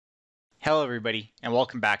Hello everybody, and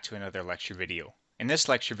welcome back to another lecture video. In this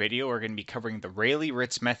lecture video, we're going to be covering the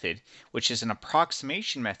Rayleigh-Ritz method, which is an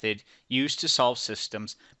approximation method used to solve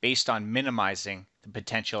systems based on minimizing the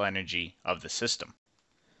potential energy of the system.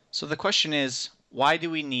 So the question is, why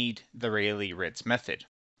do we need the Rayleigh-Ritz method?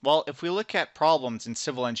 Well, if we look at problems in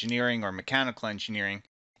civil engineering or mechanical engineering,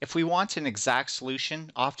 if we want an exact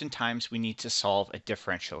solution, oftentimes we need to solve a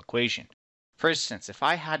differential equation. For instance, if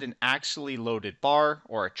I had an axially loaded bar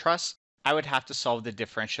or a truss, I would have to solve the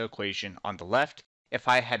differential equation on the left. If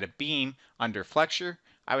I had a beam under flexure,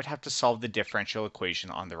 I would have to solve the differential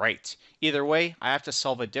equation on the right. Either way, I have to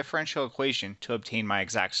solve a differential equation to obtain my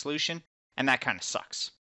exact solution, and that kind of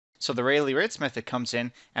sucks. So the Rayleigh-Ritz method comes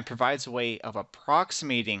in and provides a way of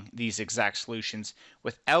approximating these exact solutions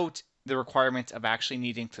without the requirement of actually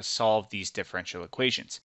needing to solve these differential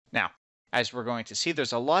equations. Now, as we're going to see,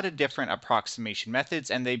 there's a lot of different approximation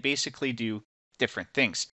methods, and they basically do different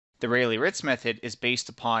things. The Rayleigh-Ritz method is based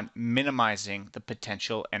upon minimizing the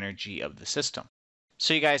potential energy of the system.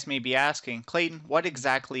 So you guys may be asking, Clayton, what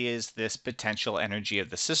exactly is this potential energy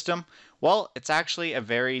of the system? Well, it's actually a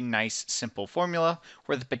very nice simple formula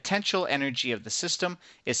where the potential energy of the system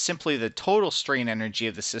is simply the total strain energy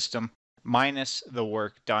of the system minus the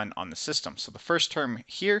work done on the system. So the first term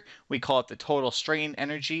here, we call it the total strain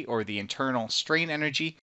energy or the internal strain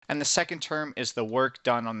energy. And the second term is the work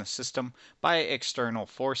done on the system by external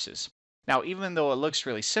forces. Now, even though it looks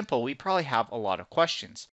really simple, we probably have a lot of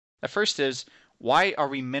questions. The first is, why are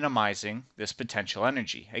we minimizing this potential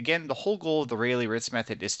energy? Again, the whole goal of the Rayleigh-Ritz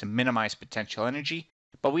method is to minimize potential energy,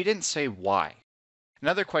 but we didn't say why.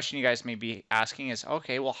 Another question you guys may be asking is,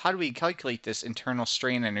 okay, well, how do we calculate this internal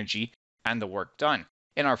strain energy and the work done?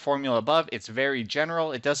 In our formula above, it's very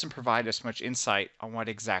general. It doesn't provide us much insight on what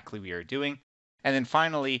exactly we are doing. And then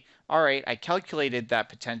finally, all right, I calculated that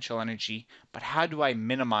potential energy, but how do I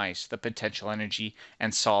minimize the potential energy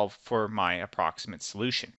and solve for my approximate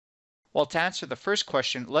solution? Well, to answer the first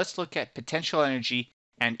question, let's look at potential energy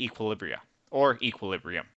and equilibria, or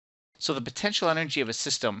equilibrium. So the potential energy of a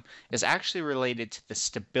system is actually related to the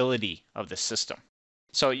stability of the system.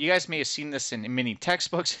 So you guys may have seen this in many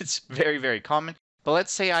textbooks. It's very, very common. But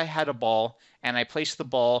let's say I had a ball and I placed the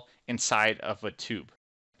ball inside of a tube.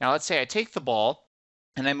 Now let's say I take the ball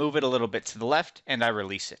and I move it a little bit to the left and I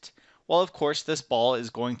release it. Well, of course, this ball is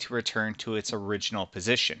going to return to its original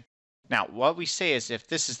position. Now, what we say is if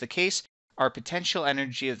this is the case, our potential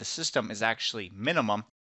energy of the system is actually minimum,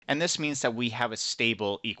 and this means that we have a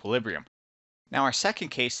stable equilibrium. Now, our second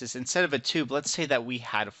case is instead of a tube, let's say that we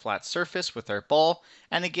had a flat surface with our ball,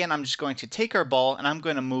 and again, I'm just going to take our ball and I'm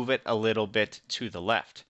going to move it a little bit to the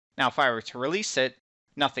left. Now, if I were to release it,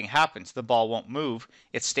 nothing happens. The ball won't move.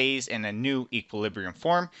 It stays in a new equilibrium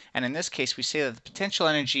form. And in this case, we say that the potential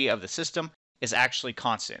energy of the system is actually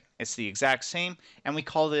constant. It's the exact same, and we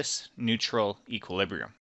call this neutral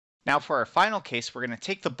equilibrium. Now for our final case, we're going to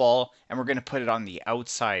take the ball and we're going to put it on the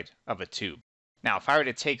outside of a tube. Now, if I were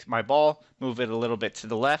to take my ball, move it a little bit to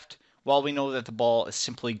the left, well, we know that the ball is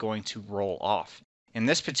simply going to roll off. In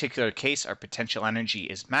this particular case, our potential energy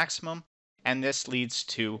is maximum, and this leads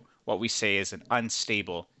to what we say is an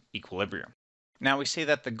unstable equilibrium. Now we say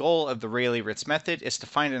that the goal of the Rayleigh-Ritz method is to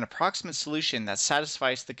find an approximate solution that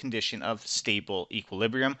satisfies the condition of stable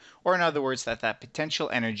equilibrium, or in other words, that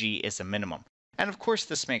potential energy is a minimum. And of course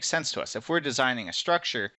this makes sense to us. If we're designing a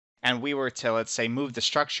structure and we were to, let's say, move the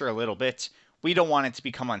structure a little bit, we don't want it to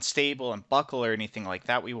become unstable and buckle or anything like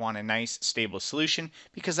that. We want a nice stable solution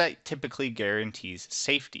because that typically guarantees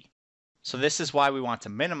safety. So this is why we want to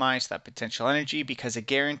minimize that potential energy, because it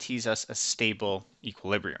guarantees us a stable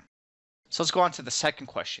equilibrium. So let's go on to the second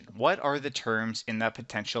question. What are the terms in that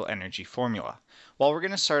potential energy formula? Well, we're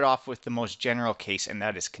going to start off with the most general case, and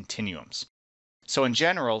that is continuums. So in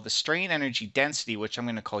general, the strain energy density, which I'm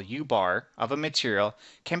going to call U bar, of a material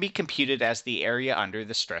can be computed as the area under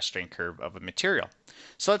the stress strain curve of a material.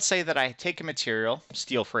 So let's say that I take a material,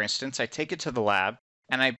 steel for instance, I take it to the lab,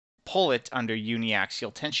 and I pull it under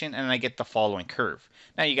uniaxial tension, and I get the following curve.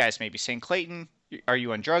 Now you guys may be saying, Clayton, are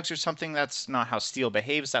you on drugs or something? That's not how steel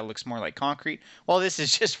behaves. That looks more like concrete. Well, this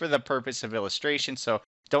is just for the purpose of illustration, so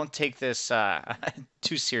don't take this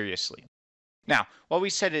too seriously. Now, what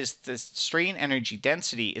we said is the strain energy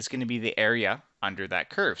density is going to be the area under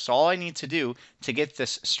that curve. So all I need to do to get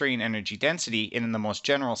this strain energy density in the most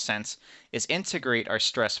general sense is integrate our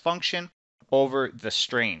stress function over the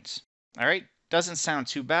strains. All right? Doesn't sound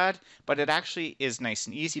too bad, but it actually is nice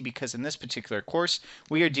and easy because in this particular course,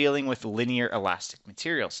 we are dealing with linear elastic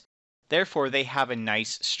materials. Therefore, they have a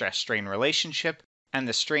nice stress-strain relationship, and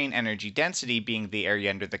the strain energy density being the area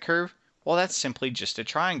under the curve, well, that's simply just a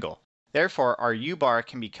triangle. Therefore, our u bar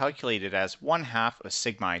can be calculated as 1/2 of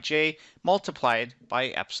sigma ij multiplied by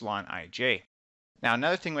epsilon ij. Now,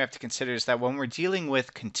 another thing we have to consider is that when we're dealing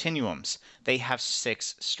with continuums, they have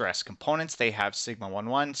 6 stress components. They have sigma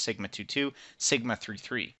 1,1, sigma 2,2, sigma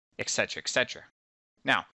 3,3, etc., etc.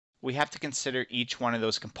 Now, we have to consider each one of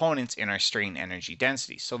those components in our strain energy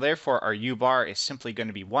density. So therefore, our u bar is simply going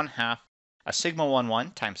to be 1/2 a sigma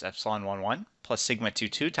 1,1 times epsilon 1,1 plus sigma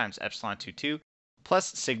 2,2 times epsilon 2,2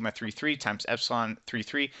 plus sigma 3,3 times epsilon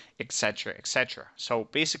 3,3, etc., etc. So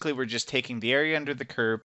basically, we're just taking the area under the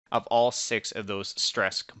curve of all 6 of those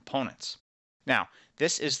stress components. Now,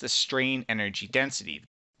 this is the strain energy density,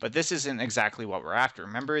 but this isn't exactly what we're after.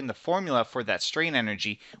 Remember, in the formula for that strain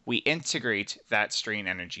energy, we integrate that strain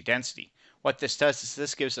energy density. What this does is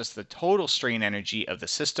this gives us the total strain energy of the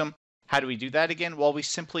system. How do we do that again? Well, we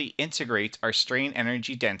simply integrate our strain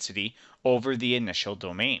energy density over the initial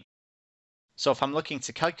domain. So if I'm looking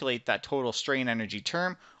to calculate that total strain energy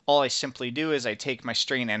term, all I simply do is I take my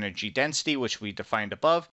strain energy density, which we defined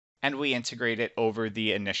above, and we integrate it over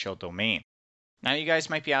the initial domain. Now you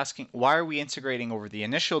guys might be asking, why are we integrating over the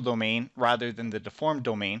initial domain rather than the deformed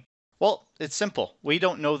domain? Well, it's simple. We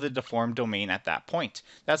don't know the deformed domain at that point.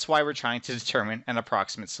 That's why we're trying to determine an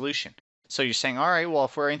approximate solution. So you're saying, all right, well,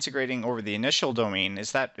 if we're integrating over the initial domain,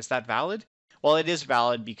 is that valid? Well, it is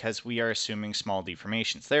valid because we are assuming small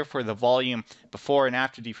deformations. Therefore, the volume before and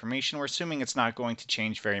after deformation, we're assuming it's not going to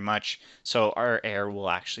change very much. So our error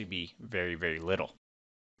will actually be very, very little.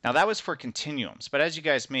 Now that was for continuums, but as you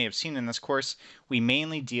guys may have seen in this course, we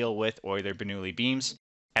mainly deal with Euler-Bernoulli beams,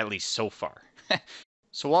 at least so far.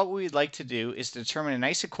 So what we'd like to do is determine a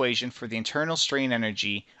nice equation for the internal strain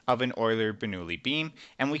energy of an Euler-Bernoulli beam,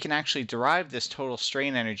 and we can actually derive this total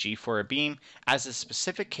strain energy for a beam as a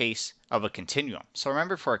specific case of a continuum. So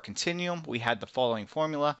remember, for a continuum, we had the following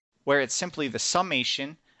formula, where it's simply the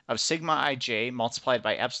summation of sigma ij multiplied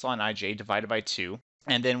by epsilon ij divided by 2,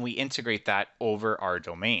 and then we integrate that over our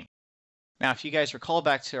domain. Now, if you guys recall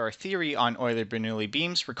back to our theory on Euler-Bernoulli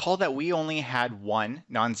beams, recall that we only had one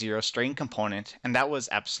non-zero strain component, and that was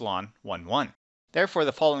epsilon 1,1. Therefore,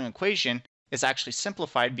 the following equation is actually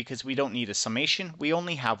simplified because we don't need a summation, we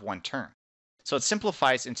only have one term. So it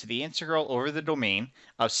simplifies into the integral over the domain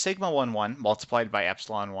of sigma 1,1 multiplied by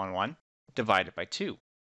epsilon 1,1 divided by 2.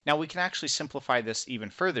 Now we can actually simplify this even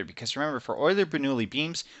further because remember, for Euler-Bernoulli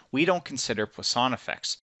beams, we don't consider Poisson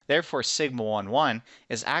effects. Therefore, sigma 1,1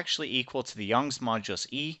 is actually equal to the Young's modulus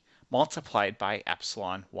E multiplied by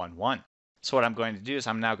epsilon 1,1. So what I'm going to do is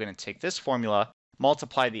I'm now going to take this formula,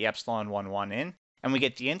 multiply the epsilon 1,1 in, and we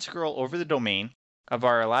get the integral over the domain of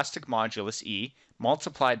our elastic modulus E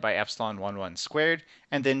multiplied by epsilon 1,1 squared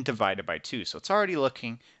and then divided by 2. So it's already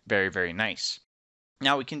looking very, very nice.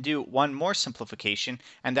 Now we can do one more simplification,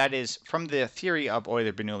 and that is from the theory of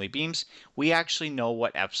Euler-Bernoulli beams, we actually know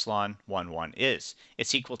what epsilon 1,1 is.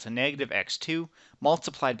 It's equal to negative x2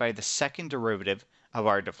 multiplied by the second derivative of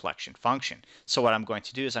our deflection function. So what I'm going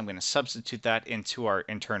to do is I'm going to substitute that into our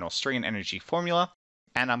internal strain energy formula,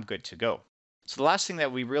 and I'm good to go. So the last thing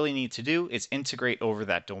that we really need to do is integrate over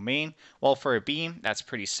that domain. Well, for a beam, that's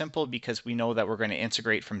pretty simple because we know that we're going to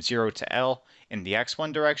integrate from 0 to L in the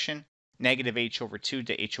x1 direction, negative h over 2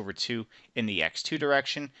 to h over 2 in the x2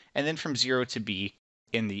 direction, and then from 0 to b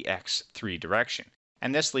in the x3 direction.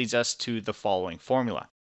 And this leads us to the following formula.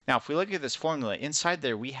 Now, if we look at this formula, inside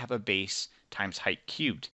there we have a base times height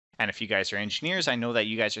cubed. And if you guys are engineers, I know that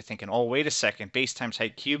you guys are thinking, oh, wait a second, base times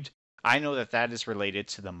height cubed? I know that that is related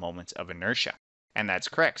to the moment of inertia. And that's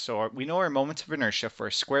correct. So we know our moment of inertia for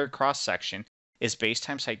a square cross section is base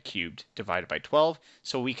times height cubed divided by 12.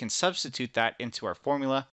 So we can substitute that into our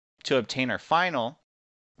formula to obtain our final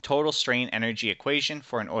total strain energy equation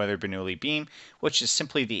for an Euler-Bernoulli beam, which is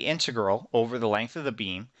simply the integral over the length of the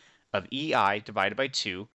beam of EI divided by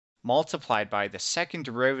 2 multiplied by the second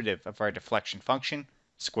derivative of our deflection function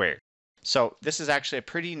squared. So this is actually a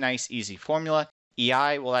pretty nice, easy formula.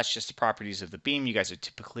 EI, well, that's just the properties of the beam. You guys are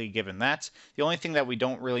typically given that. The only thing that we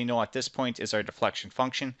don't really know at this point is our deflection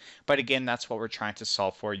function, but again, that's what we're trying to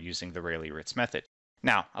solve for using the Rayleigh-Ritz method.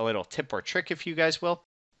 Now, a little tip or trick, if you guys will.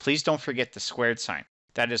 Please don't forget the squared sign.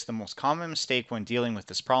 That is the most common mistake when dealing with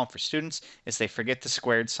this problem for students, is they forget the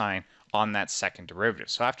squared sign on that second derivative.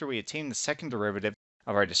 So after we attain the second derivative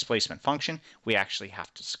of our displacement function, we actually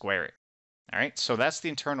have to square it. All right, so that's the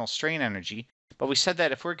internal strain energy. But we said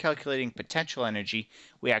that if we're calculating potential energy,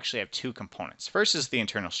 we actually have two components. First is the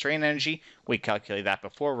internal strain energy. We calculated that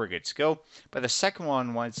before, we're good to go. But the second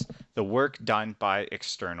one was the work done by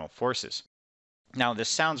external forces. Now, this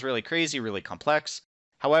sounds really crazy, really complex.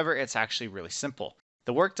 However, it's actually really simple.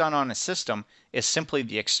 The work done on a system is simply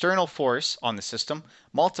the external force on the system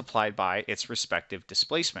multiplied by its respective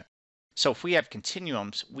displacement. So if we have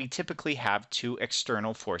continuums, we typically have two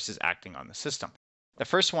external forces acting on the system. The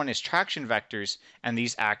first one is traction vectors, and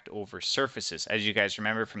these act over surfaces. As you guys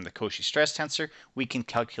remember from the Cauchy stress tensor, we can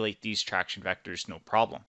calculate these traction vectors no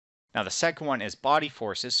problem. Now the second one is body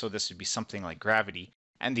forces, so this would be something like gravity,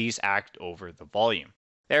 and these act over the volume.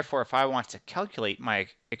 Therefore, if I want to calculate my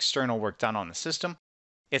external work done on the system,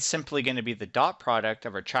 it's simply going to be the dot product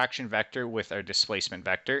of our traction vector with our displacement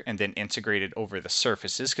vector, and then integrated over the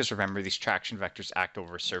surfaces, because remember, these traction vectors act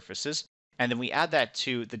over surfaces. And then we add that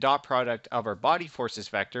to the dot product of our body forces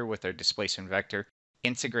vector with our displacement vector,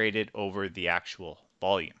 integrated over the actual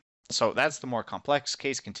volume. So that's the more complex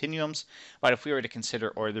case, continuums. But if we were to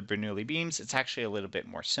consider Euler-Bernoulli beams, it's actually a little bit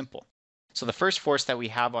more simple. So the first force that we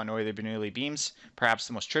have on Euler-Bernoulli beams, perhaps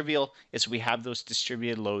the most trivial, is we have those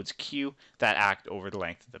distributed loads Q that act over the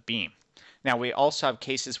length of the beam. Now we also have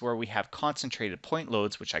cases where we have concentrated point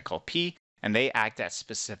loads, which I call P, and they act at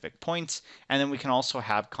specific points. And then we can also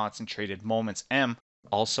have concentrated moments M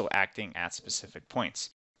also acting at specific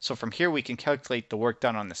points. So from here we can calculate the work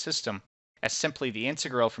done on the system as simply the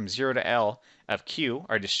integral from 0 to L of Q,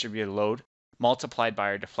 our distributed load, multiplied by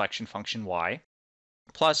our deflection function Y,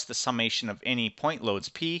 plus the summation of any point loads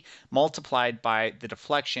P multiplied by the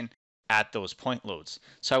deflection at those point loads.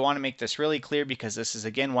 So I want to make this really clear, because this is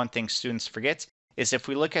again one thing students forget, is if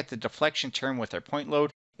we look at the deflection term with our point load,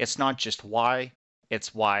 it's not just Y,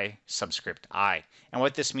 it's Y subscript I. And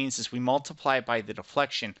what this means is we multiply it by the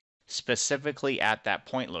deflection specifically at that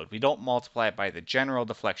point load. We don't multiply it by the general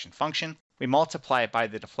deflection function. We multiply it by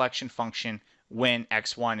the deflection function when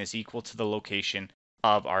x1 is equal to the location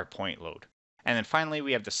of our point load. And then finally,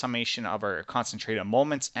 we have the summation of our concentrated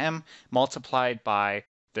moments M multiplied by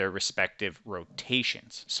their respective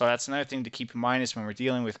rotations. So that's another thing to keep in mind, is when we're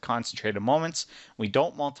dealing with concentrated moments, we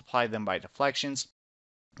don't multiply them by deflections.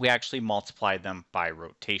 We actually multiply them by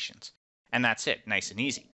rotations. And that's it, nice and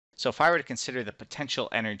easy. So if I were to consider the potential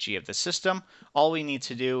energy of the system, all we need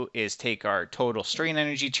to do is take our total strain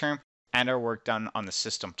energy term and our work done on the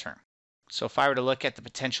system term. So if I were to look at the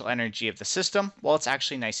potential energy of the system, well, it's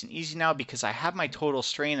actually nice and easy now, because I have my total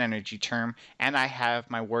strain energy term and I have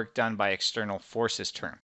my work done by external forces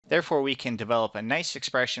term. Therefore, we can develop a nice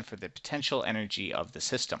expression for the potential energy of the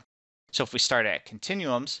system. So if we start at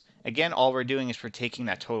continuums, again, all we're doing is we're taking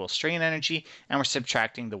that total strain energy and we're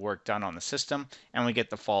subtracting the work done on the system, and we get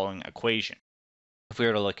the following equation. If we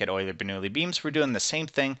were to look at Euler-Bernoulli beams, we're doing the same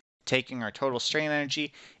thing, taking our total strain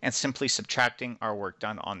energy and simply subtracting our work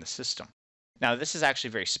done on the system. Now, this is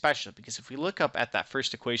actually very special, because if we look up at that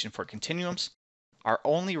first equation for continuums, our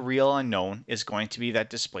only real unknown is going to be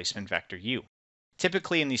that displacement vector u.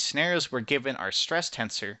 Typically in these scenarios, we're given our stress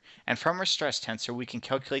tensor, and from our stress tensor, we can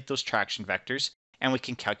calculate those traction vectors and we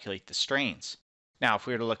can calculate the strains. Now, if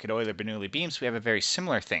we were to look at Euler-Bernoulli beams, we have a very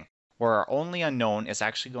similar thing, where our only unknown is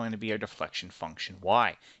actually going to be our deflection function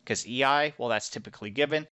y, because EI, well, that's typically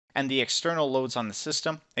given, and the external loads on the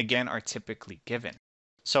system, again, are typically given.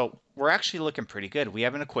 So we're actually looking pretty good. We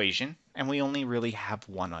have an equation, and we only really have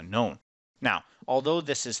one unknown. Now, although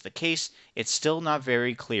this is the case, it's still not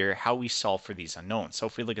very clear how we solve for these unknowns. So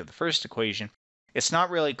if we look at the first equation, it's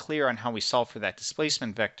not really clear on how we solve for that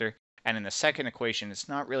displacement vector, and in the second equation, it's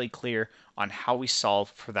not really clear on how we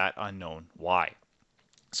solve for that unknown y.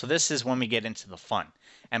 So this is when we get into the fun.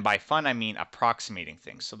 And by fun, I mean approximating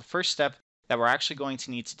things. So the first step that we're actually going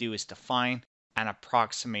to need to do is define an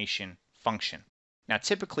approximation function. Now,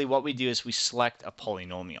 typically what we do is we select a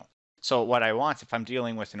polynomial. So what I want, if I'm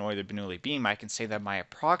dealing with an Euler-Bernoulli beam, I can say that my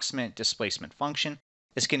approximate displacement function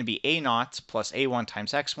is going to be a0 plus a1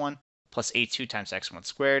 times x1 plus a2 times x1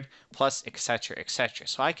 squared plus etc, etc.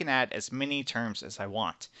 So I can add as many terms as I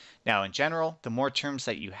want. Now, in general, the more terms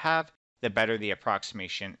that you have, the better the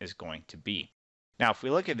approximation is going to be. Now, if we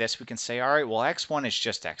look at this, we can say, all right, well, x1 is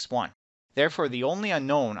just x1. Therefore, the only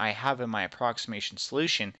unknown I have in my approximation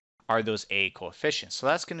solution are those a coefficients. So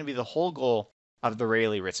that's going to be the whole goal of the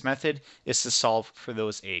Rayleigh-Ritz method, is to solve for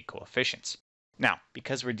those a coefficients. Now,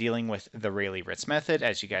 because we're dealing with the Rayleigh-Ritz method,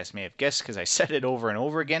 as you guys may have guessed because I said it over and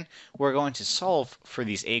over again, we're going to solve for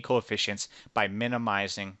these a coefficients by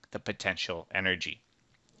minimizing the potential energy.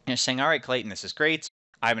 And you're saying, all right, Clayton, this is great.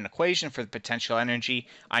 I have an equation for the potential energy.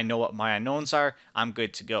 I know what my unknowns are. I'm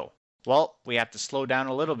good to go. Well, we have to slow down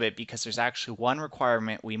a little bit, because there's actually one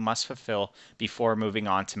requirement we must fulfill before moving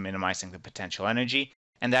on to minimizing the potential energy,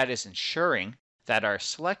 and that is ensuring that our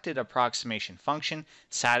selected approximation function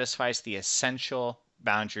satisfies the essential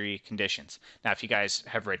boundary conditions. Now, if you guys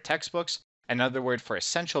have read textbooks, Another word for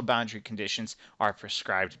essential boundary conditions are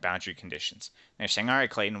prescribed boundary conditions. And you're saying, all right,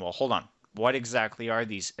 Clayton, well, hold on. What exactly are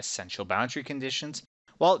these essential boundary conditions?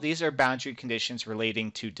 Well, these are boundary conditions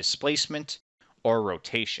relating to displacement or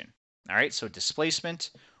rotation. All right, so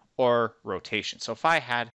displacement or rotation. So if I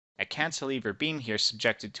had a cantilever beam here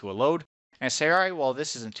subjected to a load, and I say, all right, well,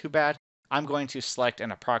 this isn't too bad. I'm going to select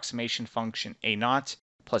an approximation function a0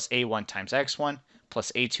 plus a1 times x1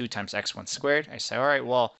 plus a2 times x1 squared. I say, all right,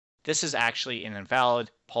 well, this is actually an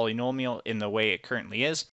invalid polynomial in the way it currently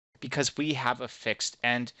is because we have a fixed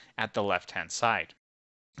end at the left-hand side.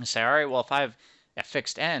 I say, all right, well, if I have a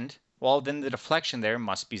fixed end, well, then the deflection there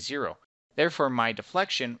must be 0. Therefore, my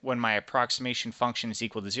deflection, when my approximation function is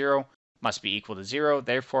equal to 0, must be equal to 0.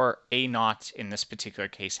 Therefore, a0 in this particular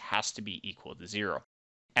case has to be equal to 0.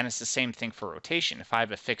 And it's the same thing for rotation. If I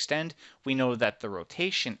have a fixed end, we know that the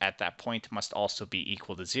rotation at that point must also be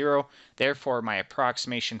equal to 0. Therefore, my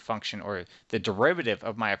approximation function, or the derivative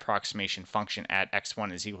of my approximation function at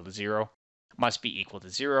x1 is equal to 0, must be equal to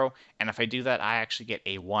 0. And if I do that, I actually get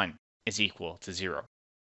a1 is equal to 0.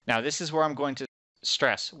 Now, this is where I'm going to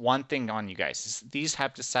stress one thing on you guys. Is these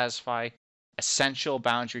have to satisfy essential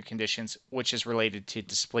boundary conditions, which is related to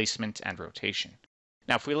displacement and rotation.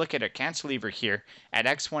 Now, if we look at a cantilever here, at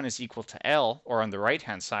x1 is equal to L, or on the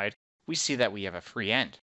right-hand side, we see that we have a free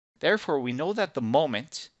end. Therefore, we know that the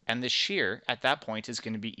moment and the shear at that point is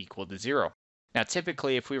going to be equal to 0. Now,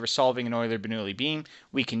 typically, if we were solving an Euler-Bernoulli beam,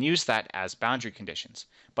 we can use that as boundary conditions.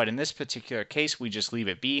 But in this particular case, we just leave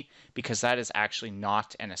it be because that is actually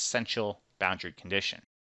not an essential boundary condition.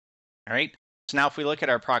 All right, so now if we look at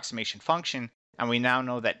our approximation function, and we now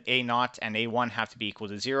know that a0 and a1 have to be equal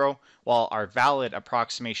to 0, while our valid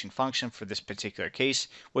approximation function for this particular case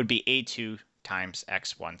would be a2 times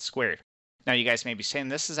x1 squared. Now you guys may be saying,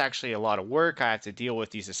 this is actually a lot of work, I have to deal with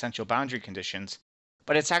these essential boundary conditions,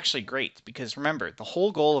 but it's actually great because remember, the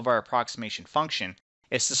whole goal of our approximation function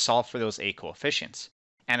is to solve for those a coefficients.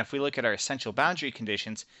 And if we look at our essential boundary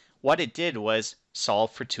conditions, what it did was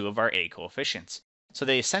solve for 2 of our a coefficients. So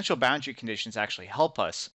the essential boundary conditions actually help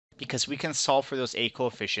us because we can solve for those a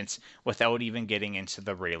coefficients without even getting into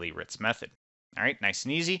the Rayleigh-Ritz method. All right, nice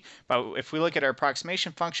and easy. But if we look at our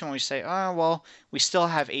approximation function, we say, oh, well, we still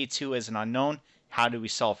have a2 as an unknown. How do we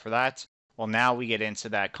solve for that? Well, now we get into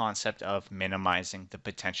that concept of minimizing the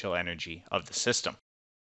potential energy of the system.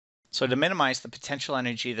 So to minimize the potential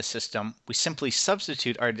energy of the system, we simply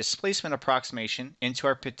substitute our displacement approximation into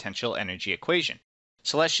our potential energy equation.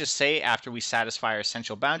 So let's just say after we satisfy our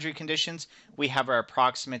essential boundary conditions, we have our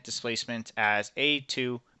approximate displacement as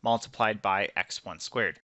a2 multiplied by x1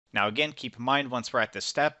 squared. Now again, keep in mind once we're at this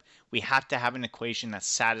step, we have to have an equation that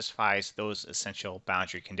satisfies those essential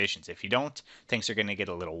boundary conditions. If you don't, things are going to get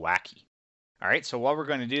a little wacky. All right, so what we're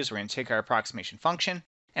going to do is we're going to take our approximation function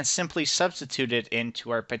and simply substitute it into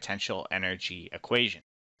our potential energy equation.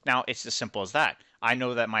 Now it's as simple as that. I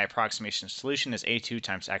know that my approximation solution is a2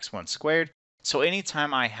 times x1 squared. So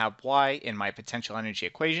anytime I have y in my potential energy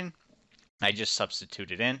equation, I just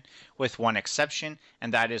substitute it in with one exception,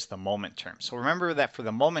 and that is the moment term. So remember that for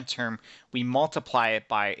the moment term, we multiply it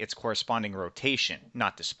by its corresponding rotation,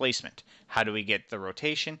 not displacement. How do we get the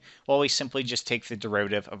rotation? Well, we simply just take the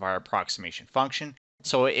derivative of our approximation function.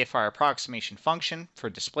 So if our approximation function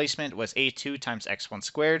for displacement was a2 times x1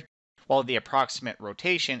 squared, well, the approximate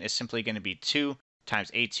rotation is simply going to be 2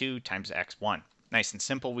 times a2 times x1. Nice and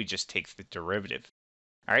simple, we just take the derivative.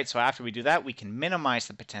 All right, so after we do that, we can minimize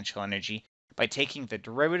the potential energy by taking the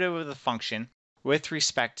derivative of the function with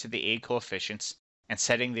respect to the a coefficients and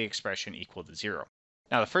setting the expression equal to 0.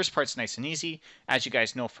 Now the first part's nice and easy. As you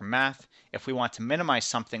guys know from math, if we want to minimize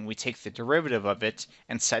something, we take the derivative of it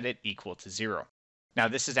and set it equal to 0. Now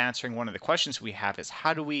this is answering one of the questions we have is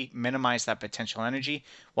how do we minimize that potential energy?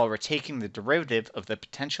 Well, we're taking the derivative of the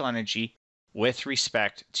potential energy with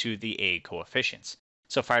respect to the a coefficients.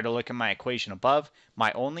 So if I were to look at my equation above,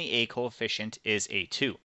 my only a coefficient is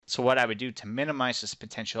a2. So what I would do to minimize this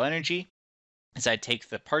potential energy is I'd take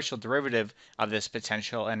the partial derivative of this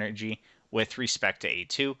potential energy with respect to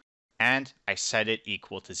a2, and I set it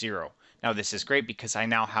equal to 0. Now this is great because I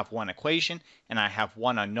now have one equation and I have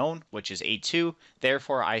one unknown, which is a2.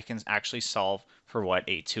 Therefore, I can actually solve for what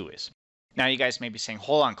a2 is. Now you guys may be saying,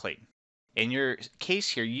 hold on, Clayton. In your case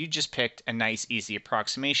here, you just picked a nice easy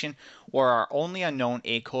approximation where our only unknown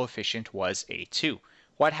a coefficient was a2.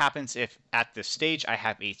 What happens if at this stage I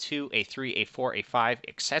have a2, a3, a4, a5,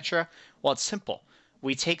 etc.? Well, it's simple.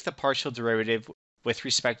 We take the partial derivative with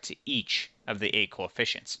respect to each of the a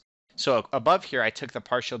coefficients. So above here, I took the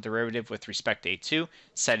partial derivative with respect to a2,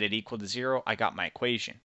 set it equal to 0, I got my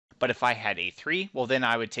equation. But if I had a3, well then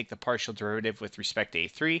I would take the partial derivative with respect to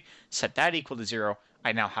a3, set that equal to 0.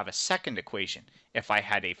 I now have a second equation. If I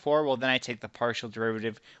had a4, well then I take the partial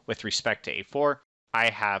derivative with respect to a4. I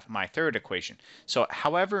have my third equation. So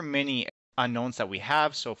however many unknowns that we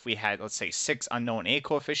have, so if we had, let's say, 6 unknown a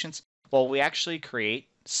coefficients, well, we actually create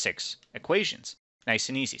 6 equations. Nice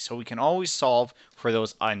and easy. So we can always solve for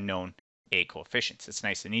those unknown a coefficients. It's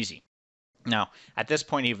nice and easy. Now, at this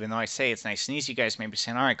point, even though I say it's nice and easy, you guys may be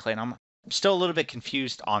saying, all right, Clayton, I'm still a little bit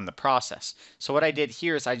confused on the process. So what I did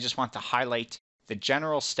here is I just want to highlight the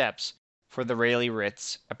general steps for the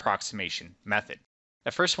Rayleigh-Ritz approximation method.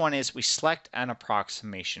 The first one is we select an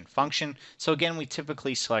approximation function. So again, we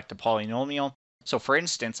typically select a polynomial. So for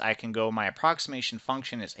instance, I can go, my approximation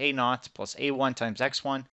function is a0 plus a1 times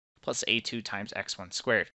x1 plus a2 times x1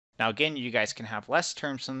 squared. Now again, you guys can have less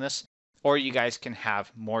terms than this, or you guys can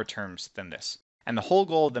have more terms than this. And the whole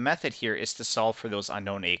goal of the method here is to solve for those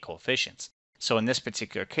unknown a coefficients. So in this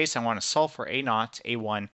particular case, I want to solve for a0,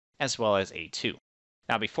 a1, as well as a2.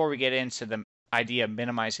 Now before we get into the idea of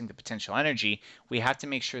minimizing the potential energy, we have to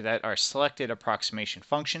make sure that our selected approximation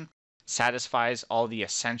function satisfies all the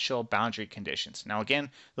essential boundary conditions. Now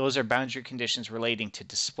again, those are boundary conditions relating to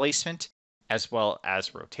displacement as well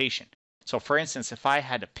as rotation. So for instance, if I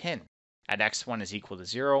had a pin at x1 is equal to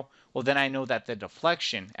 0, well then I know that the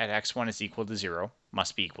deflection at x1 is equal to 0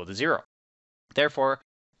 must be equal to 0. Therefore,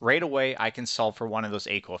 right away I can solve for one of those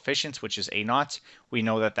a coefficients, which is a0. We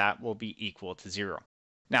know that that will be equal to 0.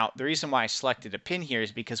 Now, the reason why I selected a pin here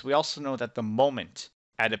is because we also know that the moment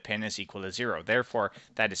at a pin is equal to 0. Therefore,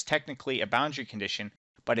 that is technically a boundary condition,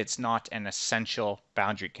 but it's not an essential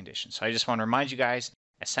boundary condition. So I just want to remind you guys,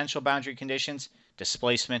 essential boundary conditions,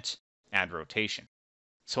 displacement, and rotation.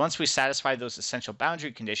 So once we satisfy those essential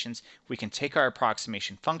boundary conditions, we can take our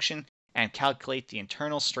approximation function and calculate the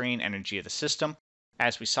internal strain energy of the system.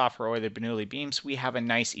 As we saw for Euler-Bernoulli beams, we have a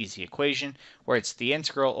nice easy equation where it's the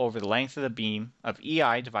integral over the length of the beam of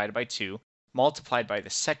EI divided by 2 multiplied by the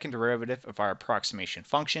second derivative of our approximation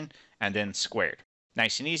function and then squared.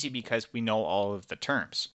 Nice and easy because we know all of the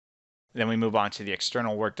terms. Then we move on to the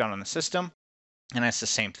external work done on the system, and that's the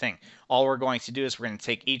same thing. All we're going to do is we're going to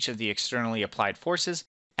take each of the externally applied forces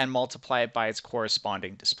and multiply it by its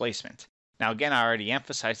corresponding displacement. Now again, I already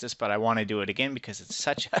emphasized this, but I want to do it again because it's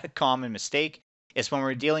such a common mistake. Is when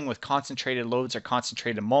we're dealing with concentrated loads or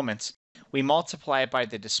concentrated moments, we multiply it by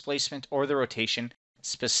the displacement or the rotation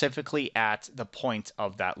specifically at the point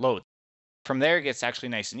of that load. From there, it gets actually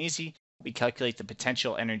nice and easy. We calculate the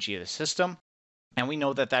potential energy of the system, and we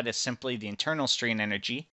know that that is simply the internal strain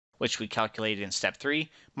energy, which we calculated in step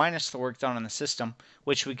 3, minus the work done on the system,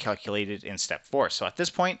 which we calculated in step 4. So at this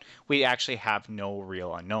point, we actually have no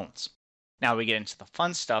real unknowns. Now we get into the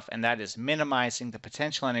fun stuff, and that is minimizing the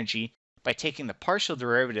potential energy by taking the partial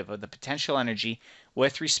derivative of the potential energy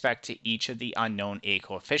with respect to each of the unknown a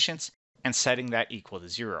coefficients and setting that equal to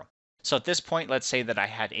 0. So at this point, let's say that I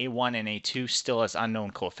had a1 and a2 still as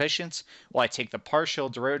unknown coefficients. Well, I take the partial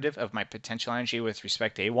derivative of my potential energy with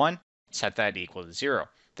respect to a1, set that equal to 0.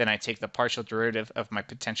 Then I take the partial derivative of my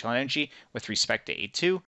potential energy with respect to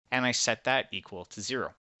a2, and I set that equal to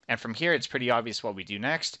 0. And from here, it's pretty obvious what we do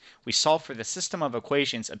next. We solve for the system of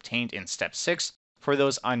equations obtained in step 6, for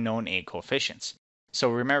those unknown a coefficients.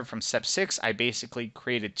 So remember from step 6, I basically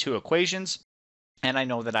created 2 equations, and I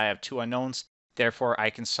know that I have 2 unknowns, therefore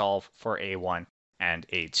I can solve for a1 and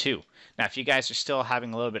a2. Now if you guys are still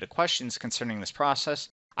having a little bit of questions concerning this process,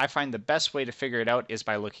 I find the best way to figure it out is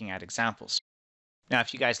by looking at examples. Now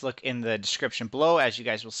if you guys look in the description below, as you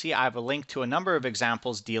guys will see, I have a link to a number of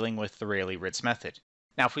examples dealing with the Rayleigh-Ritz method.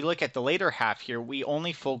 Now, if we look at the later half here, we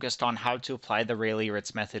only focused on how to apply the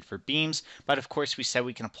Rayleigh-Ritz method for beams, but of course we said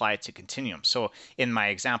we can apply it to continuum. So in my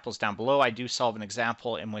examples down below, I do solve an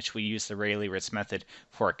example in which we use the Rayleigh-Ritz method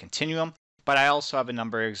for a continuum, but I also have a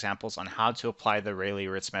number of examples on how to apply the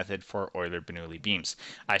Rayleigh-Ritz method for Euler-Bernoulli beams.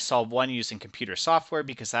 I solve one using computer software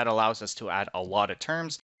because that allows us to add a lot of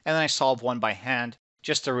terms, and then I solve one by hand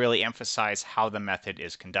just to really emphasize how the method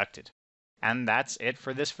is conducted. And that's it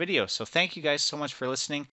for this video. So thank you guys so much for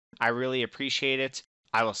listening. I really appreciate it.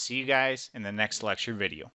 I will see you guys in the next lecture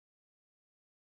video.